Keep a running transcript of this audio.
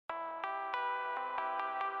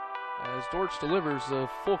as Dortch delivers the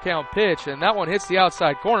full count pitch, and that one hits the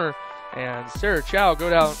outside corner, and Sarah Chow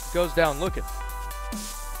goes down looking.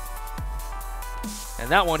 And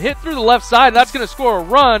that one hit through the left side, and that's going to score a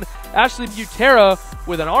run. Ashley Butera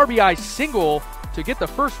with an RBI single to get the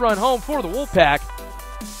first run home for the Wolfpack.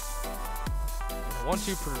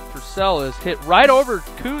 1-2 Purcell is hit right over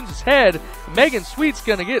Coons' head. Megan Sweet's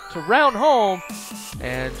going to get to round home,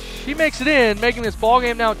 and she makes it in, making this ball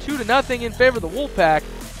game now 2-0 in favor of the Wolfpack.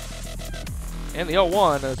 And the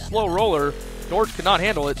 0-1, a slow roller. Dortch could not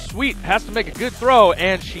handle it. Sweet has to make a good throw,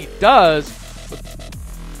 and she does.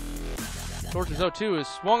 Dortch's 0-2 is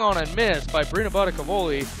swung on and missed by Brina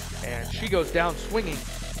Buttacavoli, and she goes down swinging.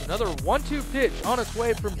 Another 1-2 pitch on its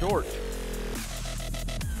way from Dortch.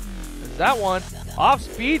 There's that one,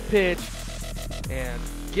 off-speed pitch, and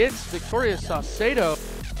gets Victoria Saucedo.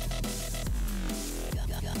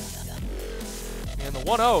 And the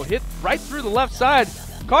 1-0 hit right through the left side.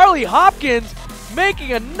 Carly Hopkins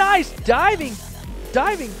making a nice diving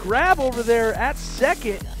grab over there at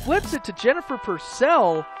second, flips it to Jennifer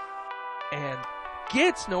Purcell, and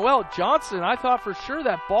gets Noelle Johnson. I thought for sure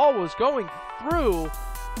that ball was going through,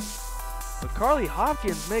 but Carly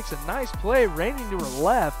Hopkins makes a nice play, raining to her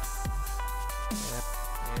left,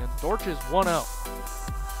 and Dortch's 1-0.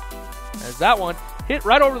 As that one hit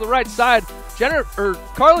right over the right side,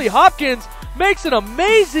 Carly Hopkins makes an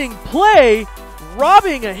amazing play,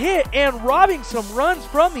 robbing a hit and robbing some runs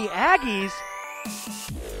from the Aggies.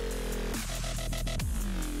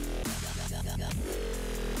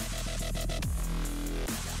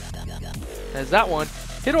 As that one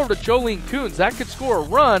hit over to Jolene Coons, that could score a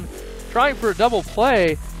run, trying for a double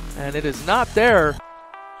play, and it is not there.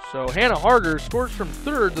 So Hannah Harger scores from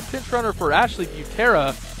third, the pinch runner for Ashley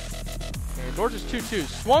Butera. And Dortch's 2-2,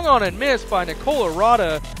 swung on and missed by Nicola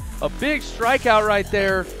Rada. A big strikeout right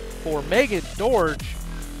there for Megan Dortch.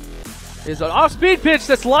 Is an off-speed pitch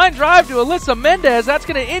that's line drive to Alyssa Mendez. That's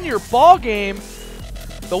going to end your ball game.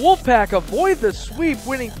 The Wolfpack avoid the sweep,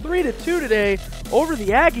 winning 3-2 today over the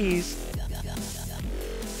Aggies.